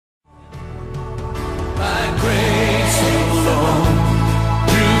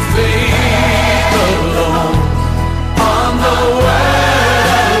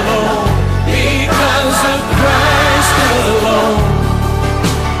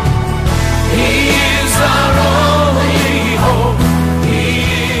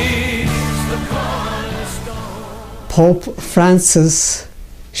Pope Francis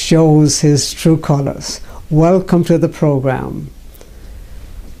shows his true colors. Welcome to the program.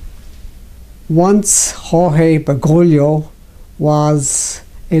 Once Jorge Bergoglio was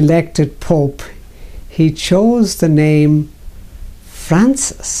elected Pope, he chose the name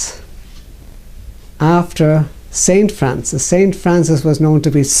Francis after St. Francis. St. Francis was known to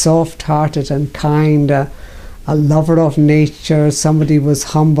be soft-hearted and kind, a lover of nature, somebody who was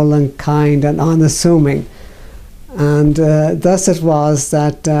humble and kind and unassuming. And thus it was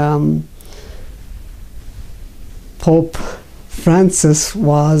that Pope Francis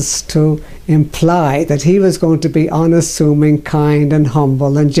was to imply that he was going to be unassuming, kind and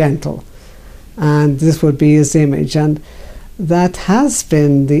humble and gentle. And this would be his image. And that has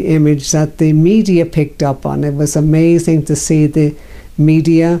been the image that the media picked up on. It was amazing to see the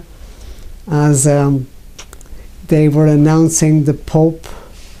media as they were announcing the Pope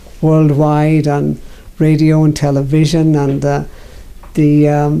worldwide on radio and television, and the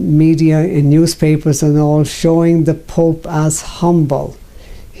media in newspapers and all showing the Pope as humble.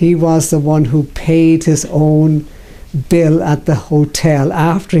 He was the one who paid his own bill at the hotel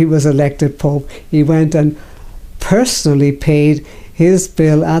after he was elected Pope. He went and personally paid his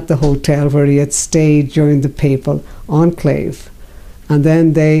bill at the hotel where he had stayed during the papal enclave. And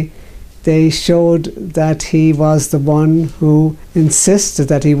then they showed that he was the one who insisted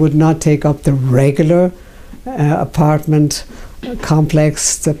that he would not take up the regular apartment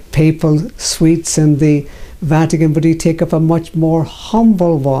complex, the papal suites in the Vatican, but he'd take up a much more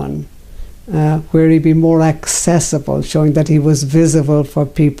humble one, where he'd be more accessible, showing that he was visible for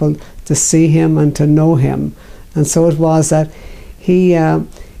people to see him and to know him. And so it was that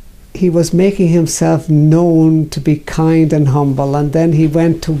he was making himself known to be kind and humble. And then he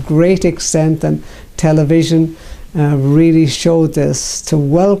went to great extent, and television really showed this, to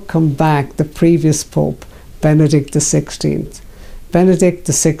welcome back the previous Pope, Benedict XVI. Benedict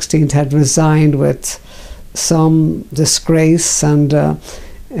XVI had resigned with some disgrace, and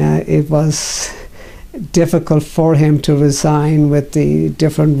it was difficult for him to resign with the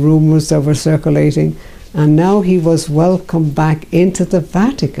different rumors that were circulating. And now he was welcomed back into the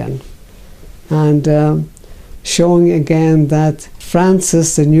Vatican, and showing again that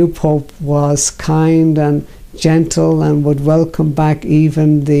Francis, the new Pope, was kind and gentle and would welcome back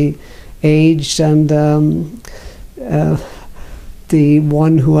even the aged and the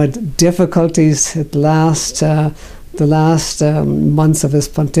one who had difficulties at the last months of his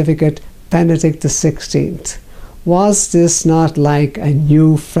pontificate, Benedict XVI. Was this not like a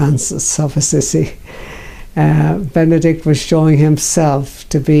new Francis of Assisi? Benedict was showing himself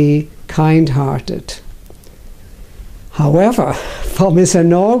to be kind-hearted. However, from his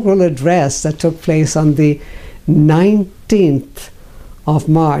inaugural address that took place on the 19th of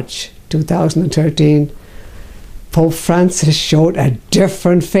March 2013, Pope Francis showed a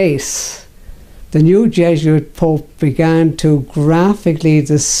different face. The new Jesuit Pope began to graphically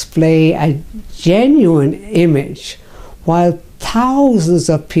display a genuine image, while thousands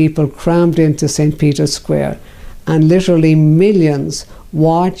of people crammed into St. Peter's Square, and literally millions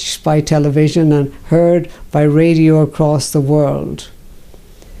watched by television and heard by radio across the world.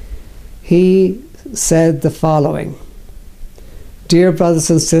 He said the following: "Dear brothers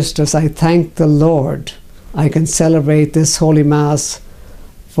and sisters, I thank the Lord I can celebrate this Holy Mass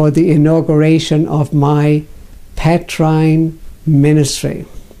for the inauguration of my Petrine ministry."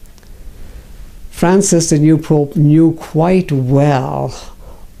 Francis, the new Pope, knew quite well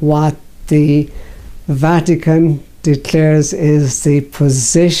what the Vatican declares is the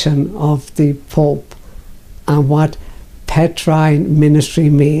position of the Pope and what Petrine ministry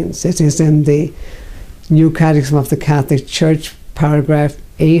means. It is in the New Catechism of the Catholic Church, paragraph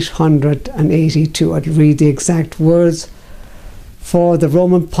 882. I'll read the exact words. "For the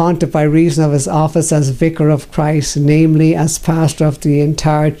Roman Pontiff, by reason of his office as Vicar of Christ, namely as pastor of the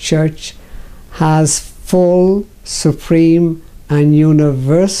entire Church, has full, supreme, and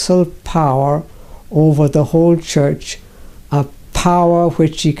universal power over the whole Church, a power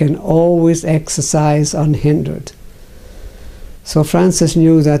which he can always exercise unhindered." So Francis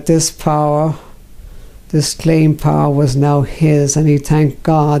knew that this power, this claimed power, was now his, and he thanked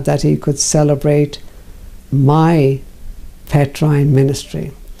God that he could celebrate my Petrine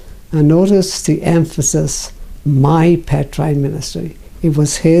ministry. And notice the emphasis, my Petrine ministry. It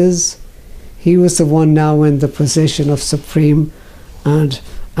was his. He was the one now in the position of supreme and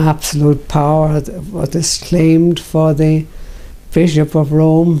absolute power, what is claimed for the Bishop of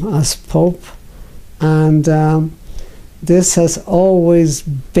Rome as Pope. And this has always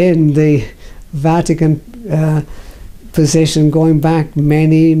been the Vatican position, going back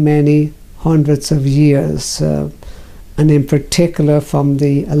many, many hundreds of years. and in particular from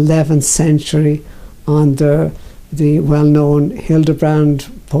the 11th century under the well-known Hildebrand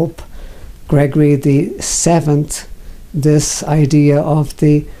Pope Gregory VII, this idea of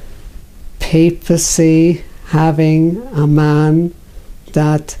the papacy having a man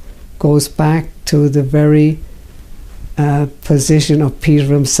that goes back to the very position of Peter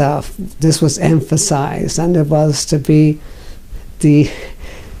himself. This was emphasized, and it was to be the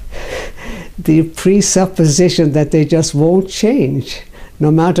presupposition that they just won't change,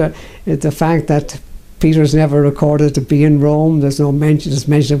 no matter the fact that Peter's never recorded to be in Rome. There's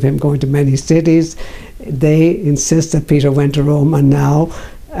mention of him going to many cities. They insist that Peter went to Rome, and now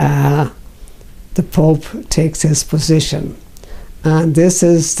the Pope takes his position. And this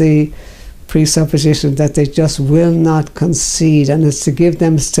is the presupposition that they just will not concede, and it's to give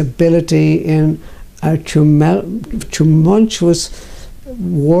them stability in a tumultuous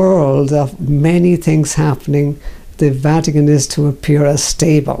world of many things happening. The Vatican is to appear as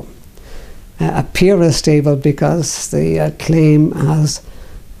stable. Because the claim has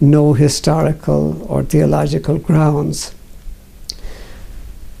no historical or theological grounds.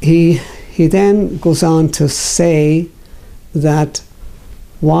 He then goes on to say that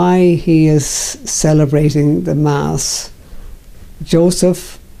why he is celebrating the Mass.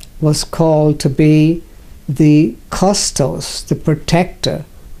 Joseph was called to be the custos, the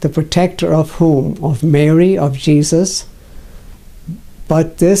protector of whom? Of Mary, of Jesus.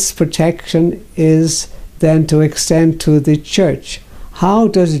 But this protection is then to extend to the Church. How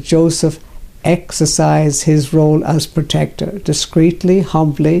does Joseph exercise his role as protector? Discreetly,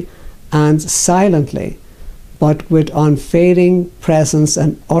 humbly, and silently, but with unfading presence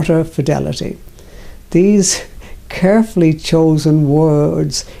and utter fidelity. These carefully chosen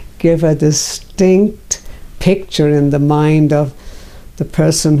words give a distinct picture in the mind of the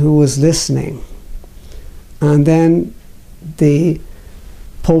person who was listening. And then the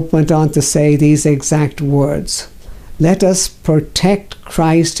Pope went on to say these exact words: "Let us protect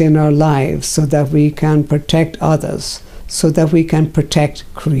Christ in our lives so that we can protect others, so that we can protect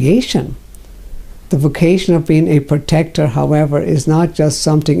creation." The vocation of being a protector, however, is not just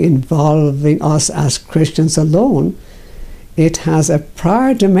something involving us as Christians alone. It has a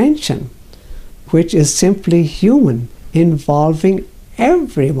prior dimension, which is simply human, involving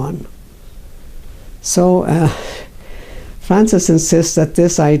everyone. So Francis insists that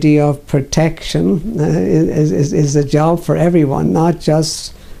this idea of protection is a job for everyone, not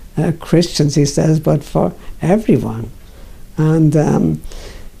just Christians, he says, but for everyone. And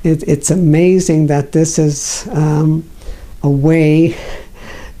it's amazing that this is a way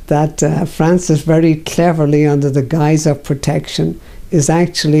that Francis very cleverly, under the guise of protection, is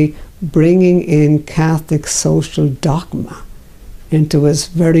actually bringing in Catholic social dogma into his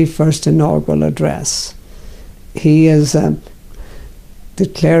very first inaugural address. He is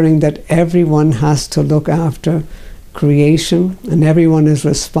declaring that everyone has to look after creation and everyone is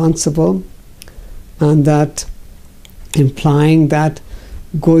responsible, and that implying that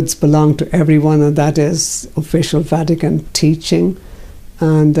goods belong to everyone, and that is official Vatican teaching.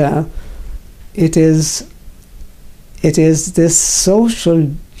 And it is this social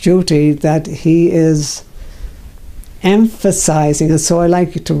duty that he is emphasizing. And so I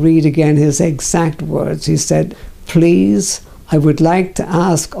like to read again his exact words. He said, "Please, I would like to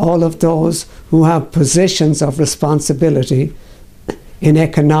ask all of those who have positions of responsibility in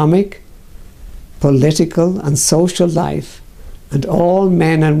economic, political, and social life, and all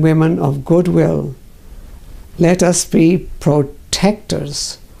men and women of goodwill, let us be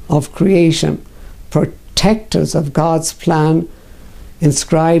protectors of creation, protectors of God's plan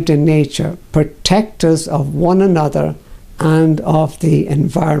inscribed in nature, protectors of one another and of the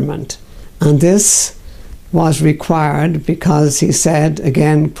environment." And this was required because he said,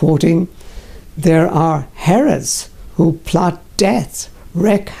 again quoting, "There are Herods who plot death,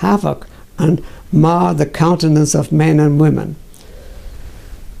 wreak havoc, and mar the countenance of men and women."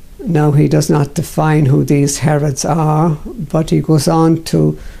 Now, he does not define who these Herods are, but he goes on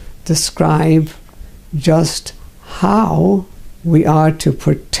to describe just how we are to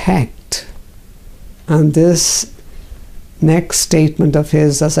protect. And this next statement of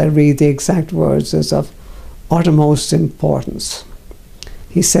his, as I read the exact words, is of uttermost importance.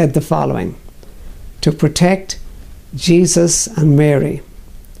 He said the following: "To protect Jesus and Mary,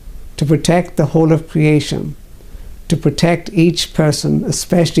 to protect the whole of creation, to protect each person,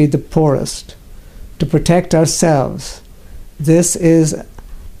 especially the poorest, to protect ourselves, this is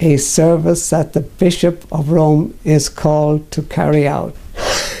a service that the Bishop of Rome is called to carry out."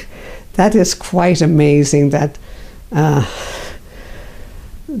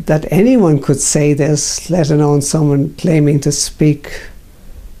 that anyone could say this, let alone someone claiming to speak,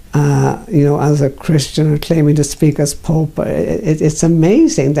 as a Christian or claiming to speak as Pope. It's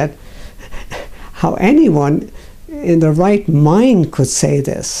amazing that how anyone in the right mind could say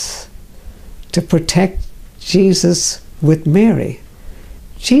this, to protect Jesus with Mary.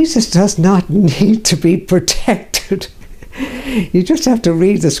 Jesus does not need to be protected. You just have to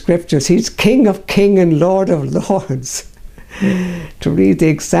read the scriptures. He's King of Kings and Lord of Lords. To read the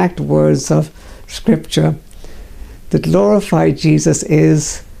exact words of scripture, the glorified Jesus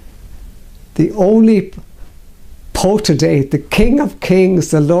is the only potentate, the King of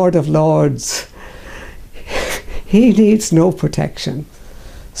Kings, the Lord of Lords. He needs no protection.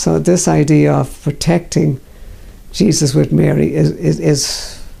 So this idea of protecting Jesus with Mary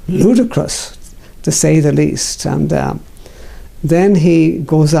is ludicrous, to say the least. And then he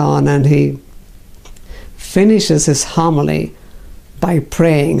goes on and he finishes his homily by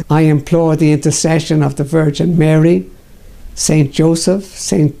praying, I implore the intercession of the Virgin Mary, Saint Joseph,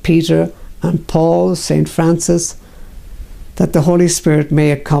 Saint Peter and Paul, St Francis, that the Holy Spirit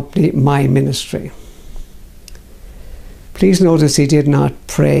may accompany my ministry. Please notice he did not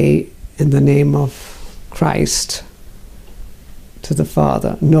pray in the name of Christ to the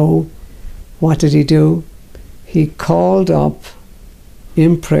Father. No, what did he do? He called up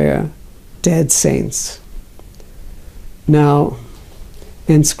in prayer dead saints. Now,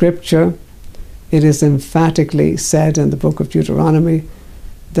 in Scripture, it is emphatically said in the book of Deuteronomy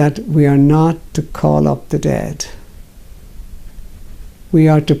that we are not to call up the dead. We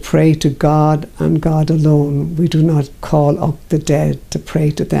are to pray to God and God alone. We do not call up the dead to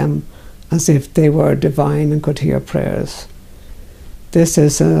pray to them as if they were divine and could hear prayers. This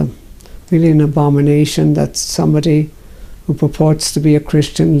is really an abomination that somebody who purports to be a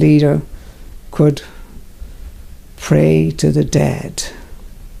Christian leader could pray to the dead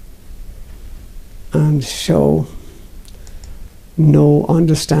and show no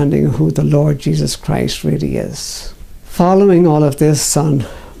understanding of who the Lord Jesus Christ really is. Following all of this, on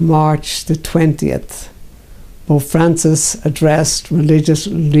March the 20th, Pope Francis addressed religious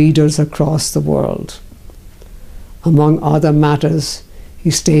leaders across the world. Among other matters,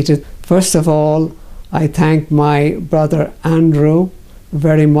 he stated, first of all, I thank my brother Andrew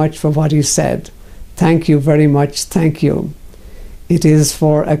very much for what he said. Thank you very much, thank you. It is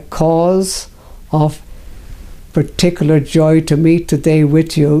for a cause of particular joy to meet today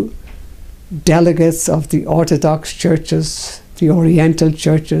with you, delegates of the Orthodox churches, the Oriental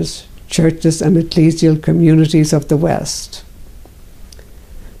churches, churches and ecclesial communities of the West.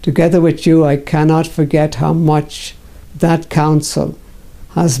 Together with you, I cannot forget how much that council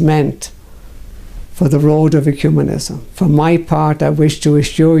has meant for the road of ecumenism. For my part, I wish to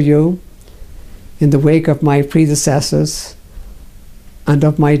assure you, in the wake of my predecessors and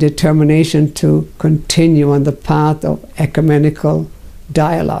of my determination to continue on the path of ecumenical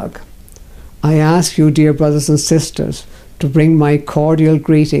dialogue, I ask you, dear brothers and sisters, to bring my cordial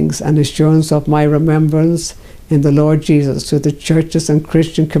greetings and assurance of my remembrance in the Lord Jesus to the churches and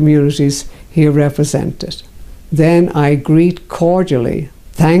Christian communities here represented. Then I greet cordially,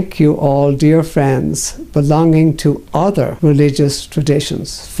 thank you all, dear friends, belonging to other religious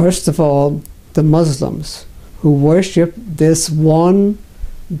traditions. First of all, the Muslims, who worship this one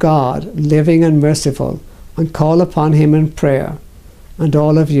God, living and merciful, and call upon him in prayer, and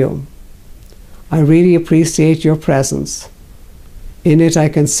all of you. I really appreciate your presence. In it I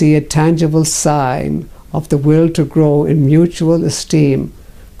can see a tangible sign of the will to grow in mutual esteem,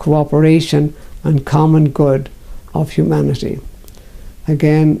 cooperation, and common good of humanity.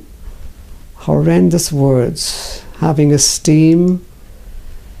 Again, horrendous words, having esteem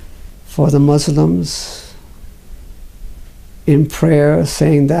for the Muslims, in prayer,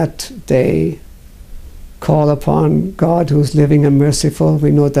 saying that they call upon God who's living and merciful.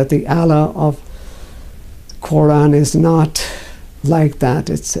 We know that the Allah of the Quran is not like that.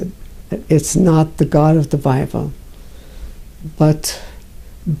 It's not the God of the Bible. But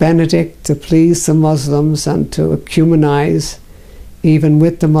Benedict, to please the Muslims and to ecumenize even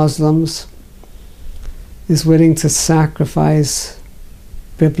with the Muslims, is willing to sacrifice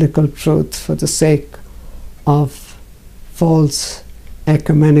biblical truth for the sake of false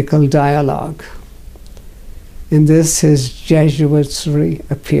ecumenical dialogue. In this, his Jesuitry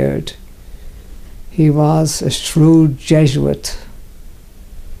appeared. He was a shrewd Jesuit,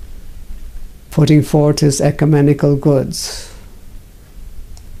 putting forth his ecumenical goods,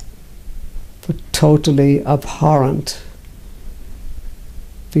 but totally abhorrent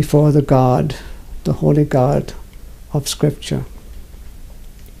before the God, the holy God of Scripture.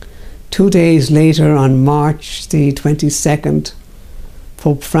 2 days later, on March the 22nd,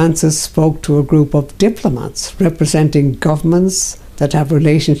 Pope Francis spoke to a group of diplomats representing governments that have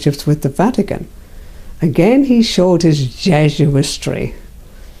relationships with the Vatican. Again, he showed his Jesuitry.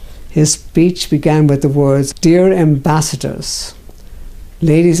 His speech began with the words, "Dear ambassadors,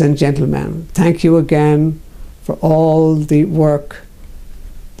 ladies and gentlemen, thank you again for all the work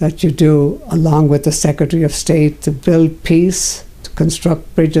that you do along with the Secretary of State to build peace, to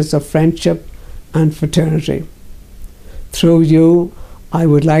construct bridges of friendship and fraternity. Through you, I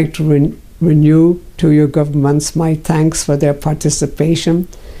would like to renew to your governments my thanks for their participation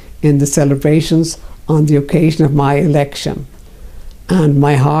in the celebrations on the occasion of my election, and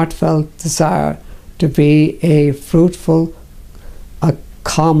my heartfelt desire to be a fruitful, a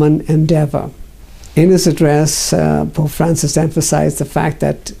common endeavour." In his address, Pope Francis emphasized the fact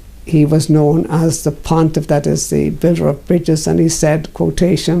that he was known as the pontiff, that is, the builder of bridges, and he said,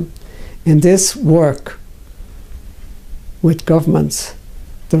 quotation, "In this work with governments,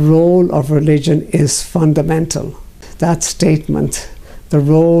 the role of religion is fundamental." That statement, the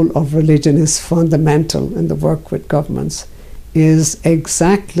role of religion is fundamental in the work with governments, is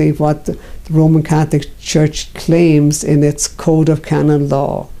exactly what the Roman Catholic Church claims in its Code of Canon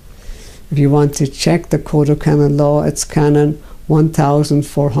Law. If you want to check the Code of Canon Law, it's Canon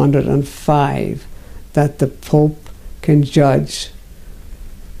 1405, that the Pope can judge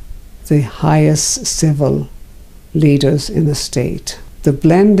the highest civil leaders in a state. The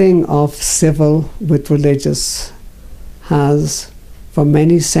blending of civil with religious has, for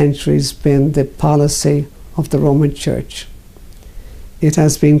many centuries, been the policy of the Roman Church. It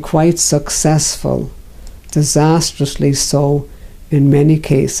has been quite successful, disastrously so in many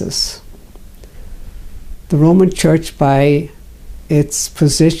cases. The Roman Church, by its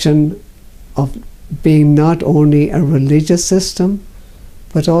position of being not only a religious system,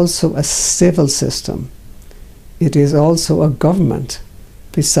 but also a civil system. It is also a government,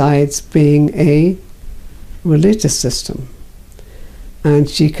 besides being a religious system. And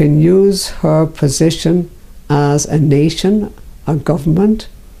she can use her position as a nation, a government,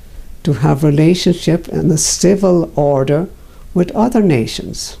 to have relationship in a civil order with other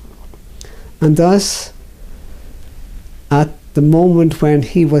nations. And thus, at the moment when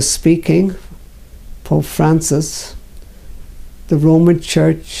he was speaking, Pope Francis, the Roman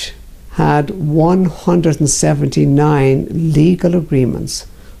Church had 179 legal agreements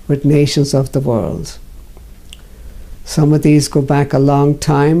with nations of the world. Some of these go back a long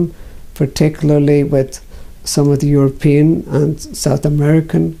time, particularly with some of the European and South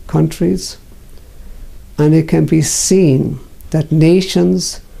American countries. And it can be seen that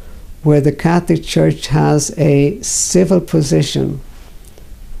nations where the Catholic Church has a civil position,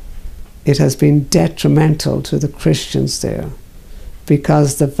 it has been detrimental to the Christians there,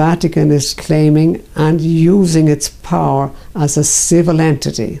 because the Vatican is claiming and using its power as a civil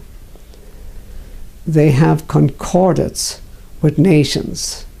entity. They have concordats with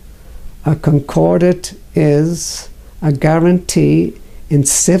nations. A concordat is a guarantee in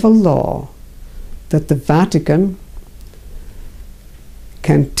civil law that the Vatican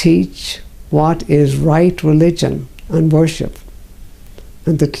can teach what is right religion and worship,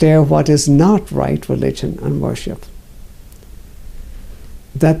 and declare what is not right religion and worship.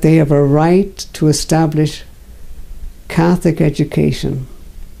 That they have a right to establish Catholic education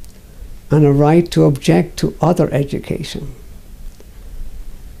and a right to object to other education.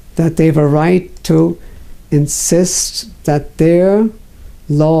 That they have a right to insist that their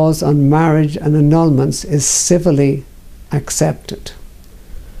laws on marriage and annulments is civilly accepted.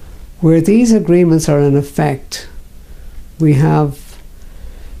 Where these agreements are in effect, we have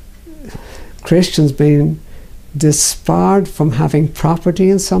Christians being disbarred from having property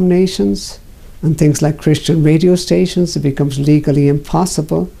in some nations, and things like Christian radio stations. It becomes legally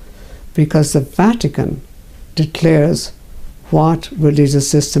impossible because the Vatican declares what religious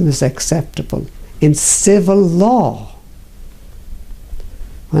system is acceptable in civil law.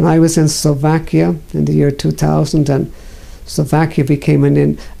 When I was in Slovakia in the year 2000, and Slovakia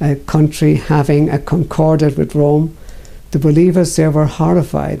became a country having a concordat with Rome, the believers there were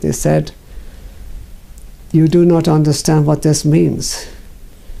horrified. They said, "You do not understand what this means.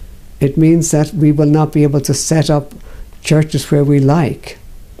 It means that we will not be able to set up churches where we like.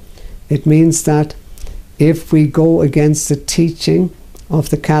 It means that if we go against the teaching of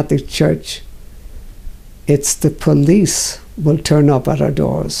the Catholic Church, it's the police will turn up at our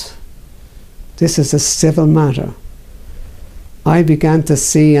doors. This is a civil matter." I began to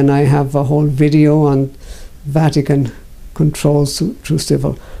see, and I have a whole video on Vatican controls through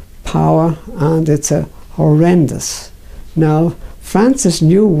civil power, and it's a horrendous. Now, Francis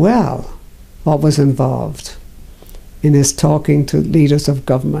knew well what was involved. in his talking to leaders of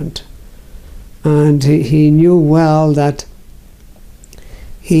government. And he knew well that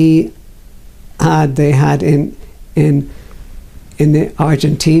they had in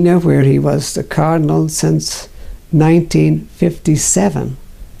Argentina, where he was the cardinal since 1957,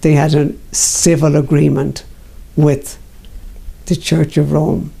 they had a civil agreement with the Church of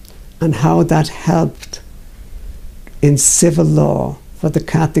Rome, and how that helped in civil law for the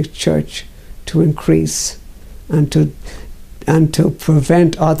Catholic Church to increase and to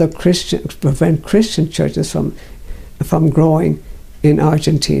prevent Christian churches from growing in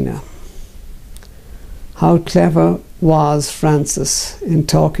Argentina. How clever was Francis in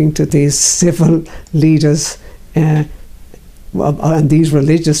talking to these civil leaders and these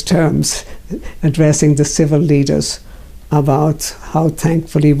religious terms, addressing the civil leaders, about how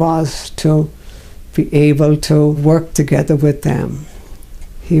thankful he was to be able to work together with them.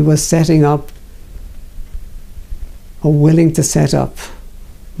 He was setting up, or willing to set up,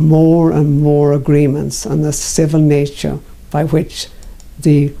 more and more agreements on the civil nature by which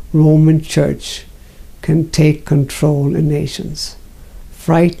the Roman Church can take control in nations.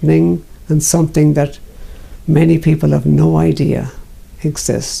 Frightening, and something that many people have no idea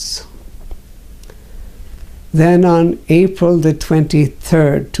exists. Then on April the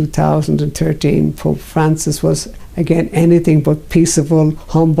 23rd, 2013, Pope Francis was again anything but peaceable,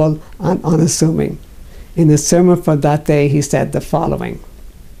 humble, and unassuming. In his sermon for that day, he said the following: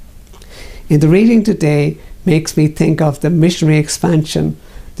 "In the reading today makes me think of the missionary expansion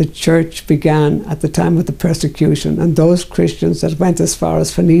the Church began at the time of the persecution, and those Christians that went as far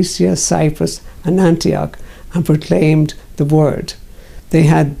as Phoenicia, Cyprus, and Antioch and proclaimed the word. They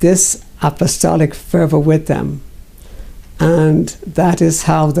had this apostolic fervor with them, and that is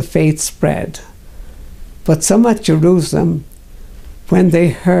how the faith spread. But some at Jerusalem, when they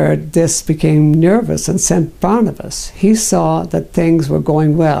heard this, became nervous and sent Barnabas. He saw that things were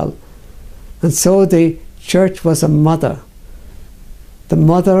going well, and so the church was a mother, the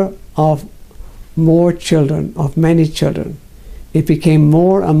mother of more children, of many children. It became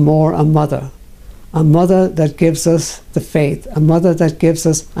more and more a mother that gives us the faith, a mother that gives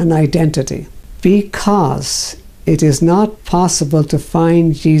us an identity. Because it is not possible to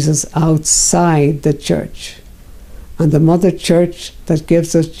find Jesus outside the church. And the mother church that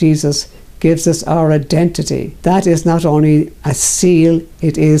gives us Jesus gives us our identity. That is not only a seal,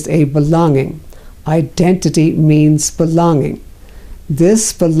 it is a belonging. Identity means belonging.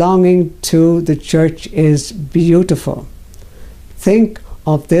 This belonging to the church is beautiful. Think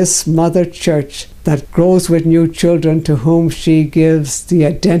of this mother church that grows with new children, to whom she gives the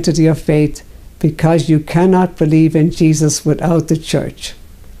identity of faith, because you cannot believe in Jesus without the church.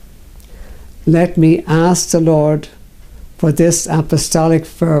 Let me ask the Lord for this apostolic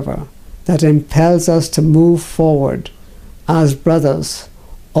fervor that impels us to move forward as brothers,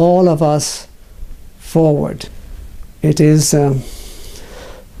 all of us forward." It is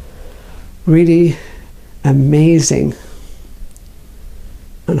really amazing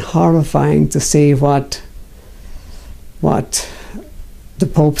and horrifying to see what the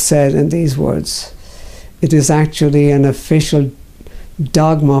Pope said in these words. It is actually an official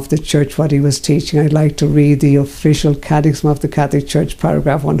dogma of the Church, what he was teaching. I'd like to read the official Catechism of the Catholic Church,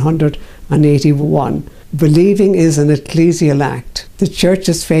 paragraph 181. "Believing is an ecclesial act. The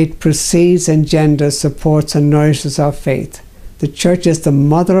Church's faith precedes, engenders, supports, and nourishes our faith. The Church is the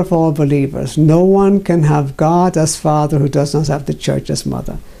mother of all believers. No one can have God as Father who does not have the Church as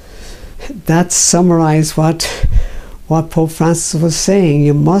mother." That summarized what Pope Francis was saying.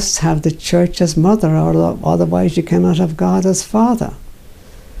 You must have the Church as mother, or otherwise you cannot have God as Father.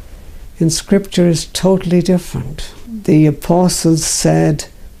 In Scripture is totally different. The apostles said,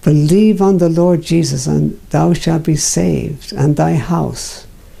 "Believe on the Lord Jesus, and thou shalt be saved, and thy house."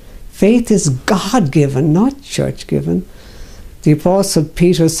 Faith is God-given, not church-given. The apostle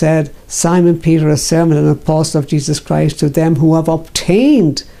Peter said, "Simon Peter, a servant and apostle of Jesus Christ, to them who have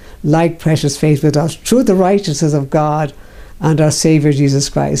obtained like precious faith with us through the righteousness of God and our Saviour Jesus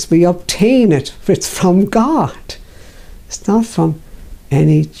Christ." We obtain it. It's from God. It's not from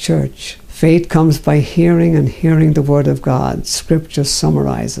any church. Faith comes by hearing, and hearing the Word of God. Scripture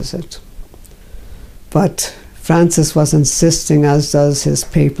summarizes it. But Francis was insisting, as does his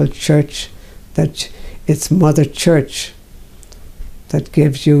papal church, that it's Mother Church that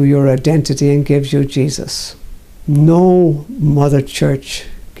gives you your identity and gives you Jesus. No Mother Church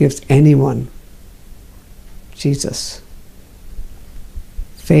gives anyone Jesus.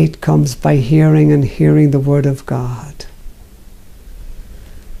 Faith comes by hearing, and hearing the Word of God.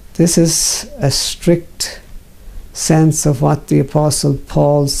 This is a strict sense of what the Apostle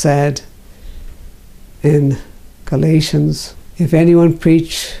Paul said in Galatians, if anyone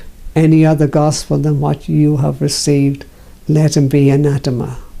preach any other gospel than what you have received, let him be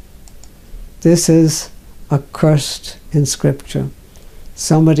anathema. This is accursed in Scripture.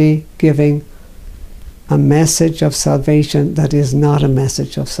 Somebody giving a message of salvation that is not a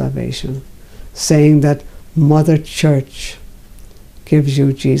message of salvation, saying that Mother Church gives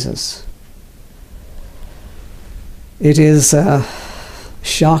you Jesus. It is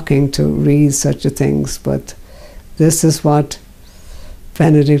shocking to read such things, but this is what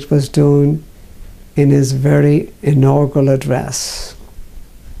Benedict was doing in his very inaugural address.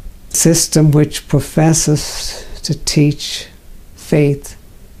 A system which professes to teach faith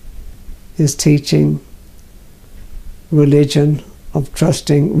is teaching religion of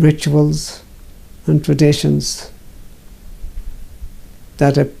trusting rituals and traditions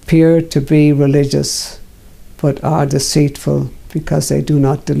that appear to be religious but are deceitful because they do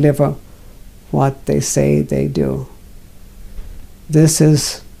not deliver what they say they do. This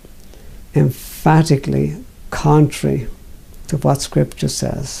is emphatically contrary to what Scripture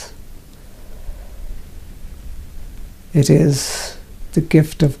says. It is the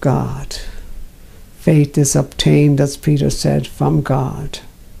gift of God. Faith is obtained, as Peter said, from God.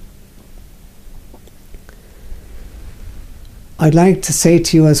 I'd like to say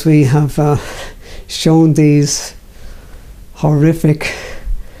to you, as we have shown these horrific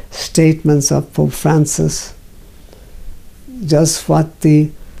statements of Pope Francis, just what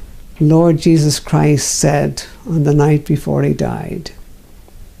the Lord Jesus Christ said on the night before he died.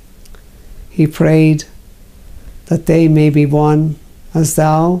 He prayed that they may be one, as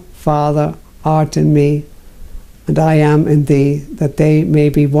thou, Father, art in me, and I am in thee, that they may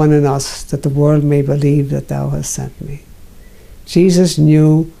be one in us, that the world may believe that thou hast sent me. Jesus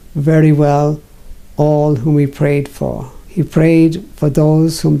knew very well all whom he prayed for. He prayed for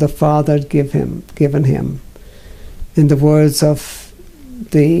those whom the Father had given him. In the words of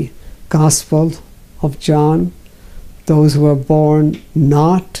the Gospel of John, those who are born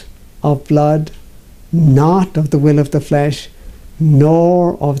not of blood, not of the will of the flesh,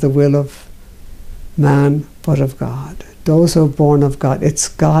 nor of the will of man, but of God. Those who are born of God, it's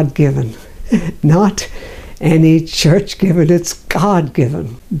God-given, not any church-given, it's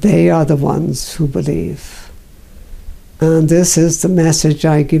God-given. They are the ones who believe. And this is the message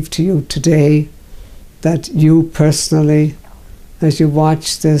I give to you today, that you personally, as you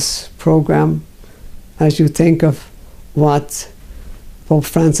watch this program, as you think of what Pope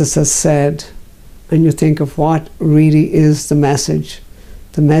Francis has said, and you think of what really is the message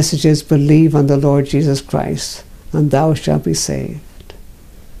is believe on the Lord Jesus Christ, and thou shalt be saved.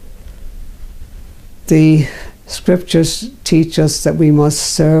 The Scriptures teach us that we must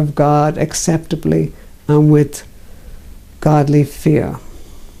serve God acceptably and with godly fear.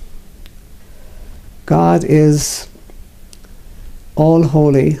 God is all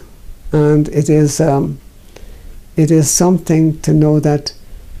holy, and it is something to know that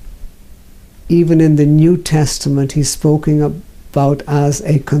even in the New Testament he's spoken about as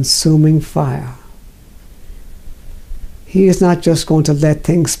a consuming fire. He is not just going to let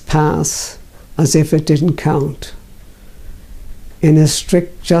things pass as if it didn't count. In his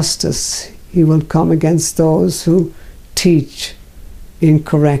strict justice, he will come against those who teach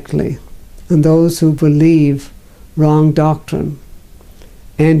incorrectly, and those who believe wrong doctrine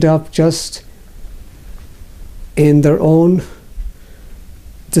end up just in their own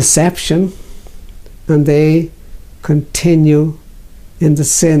deception, and they continue in the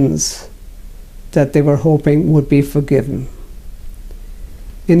sins that they were hoping would be forgiven.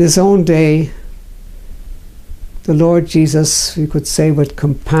 In his own day, the Lord Jesus, we could say with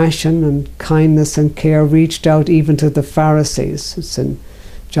compassion and kindness and care, reached out even to the Pharisees. It's in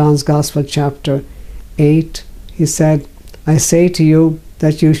John's Gospel chapter 8. He said, I say to you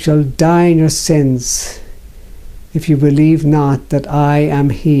that you shall die in your sins if you believe not that I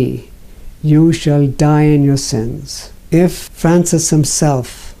am he. You shall die in your sins. If Francis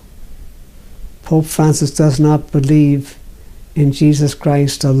himself, Pope Francis, does not believe in Jesus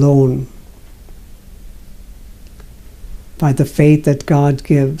Christ alone, by the faith that God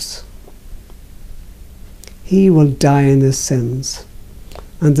gives, he will die in his sins.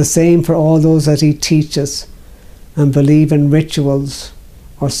 And the same for all those that he teaches and believe in rituals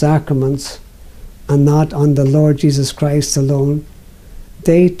or sacraments and not on the Lord Jesus Christ alone.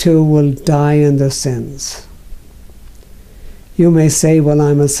 They too will die in their sins. You may say, well,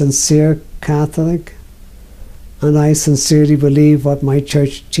 I'm a sincere Catholic and I sincerely believe what my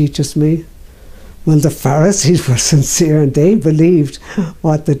church teaches me. Well, the Pharisees were sincere, and they believed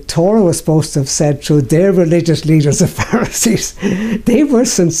what the Torah was supposed to have said through their religious leaders, the Pharisees. They were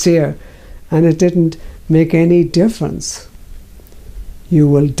sincere, and it didn't make any difference. You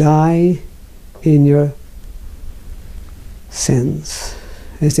will die in your sins.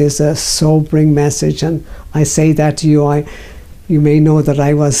 It is a sobering message, and I say that to you. You may know that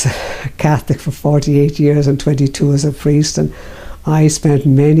I was a Catholic for 48 years and 22 as a priest, and I spent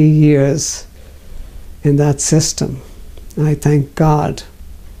many years in that system. I thank God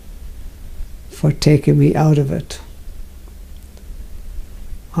for taking me out of it.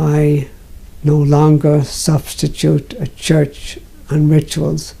 I no longer substitute a church and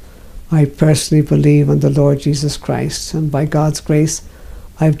rituals. I personally believe in the Lord Jesus Christ, and by God's grace,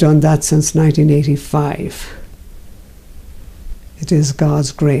 I've done that since 1985. It is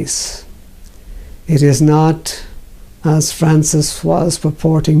God's grace. It is not, as Francis was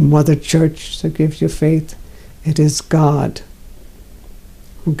purporting, Mother Church that gives you faith. It is God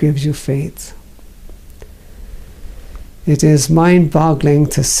who gives you faith. It is mind-boggling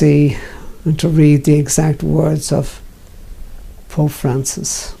to see and to read the exact words of Pope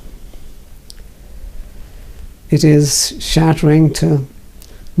Francis. It is shattering to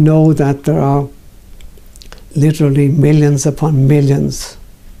know that there are literally millions upon millions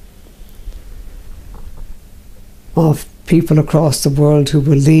of people across the world who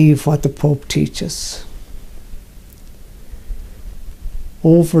believe what the Pope teaches.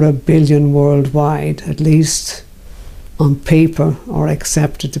 Over 1 billion worldwide, at least on paper, are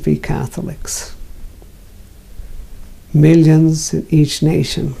accepted to be Catholics. Millions in each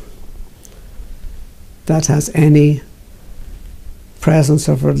nation that has any presence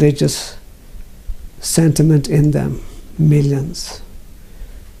of religious sentiment in them. Millions.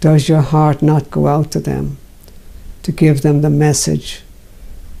 Does your heart not go out to them to give them the message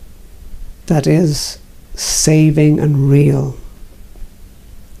that is saving and real?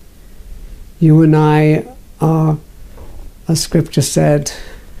 You and I are, as Scripture said,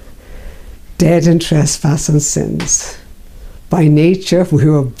 dead in trespass and sins. By nature, we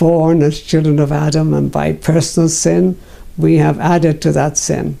were born as children of Adam, and by personal sin, we have added to that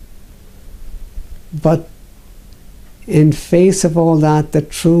sin. But in face of all that, the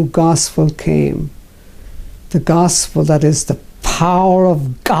true gospel came. The gospel that is the power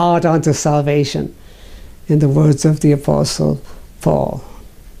of God unto salvation, in the words of the Apostle Paul.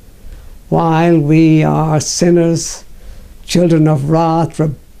 While we are sinners, children of wrath,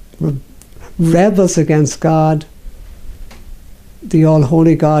 rebels against God, the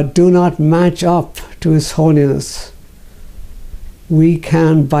all-holy God, do not match up to His holiness. We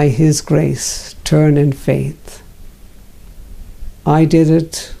can, by His grace, turn in faith. I did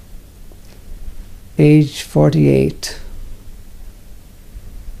it, age 48.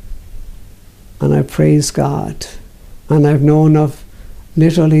 And I praise God. And I've known of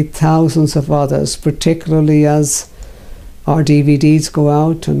literally thousands of others, particularly as our DVDs go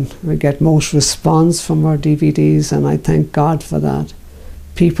out and we get most response from our DVDs, and I thank God for that.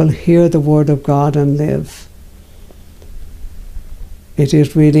 People hear the Word of God and live. It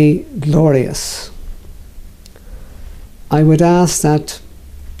is really glorious. I would ask that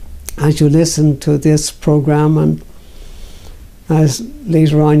as you listen to this program, and as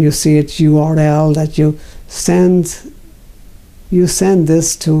later on you see its URL, that you send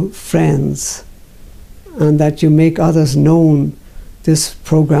this to friends, and that you make others known, this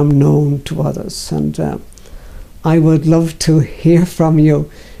program known to others. And I would love to hear from you.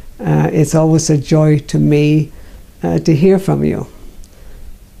 It's always a joy to me to hear from you.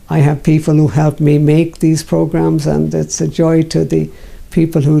 I have people who help me make these programs, and it's a joy to the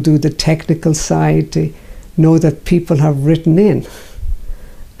people who do the technical side to know that people have written in.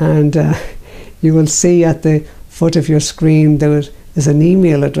 And you will see at the foot of your screen there is an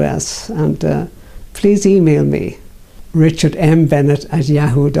email address, and please email me,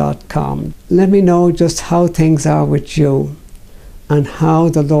 richardmbennett@yahoo.com. Let me know just how things are with you and how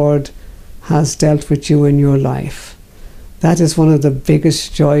the Lord has dealt with you in your life. That is one of the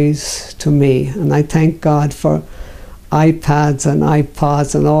biggest joys to me, and I thank God for iPads and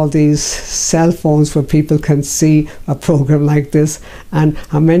iPods and all these cell phones where people can see a program like this, and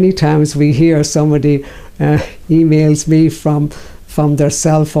how many times we hear somebody emails me from their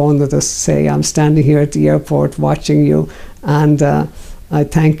cell phone that they say, I'm standing here at the airport watching you, and I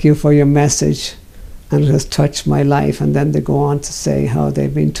thank you for your message, and it has touched my life. And then they go on to say how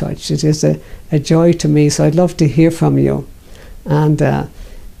they've been touched. It is a joy to me, so I'd love to hear from you, and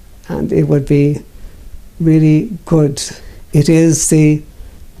it would be really good. It is the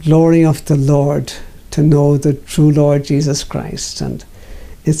glory of the Lord to know the true Lord Jesus Christ, and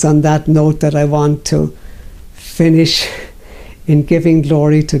it's on that note that I want to finish in giving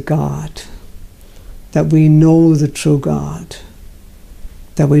glory to God, that we know the true God,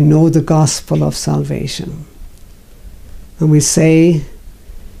 that we know the gospel of salvation. And we say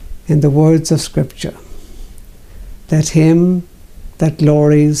in the words of Scripture, let him that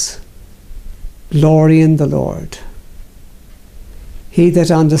glories glory in the Lord. He that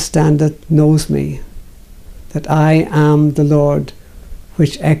understandeth knows me, that I am the Lord,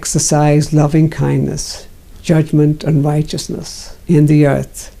 which exercise loving kindness, judgment, and righteousness in the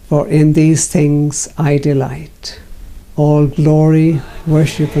earth, for in these things I delight. All glory,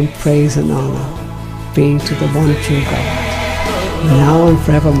 worship, and praise and honor be to the one true God, now and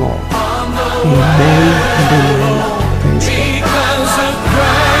forevermore. Amen and amen.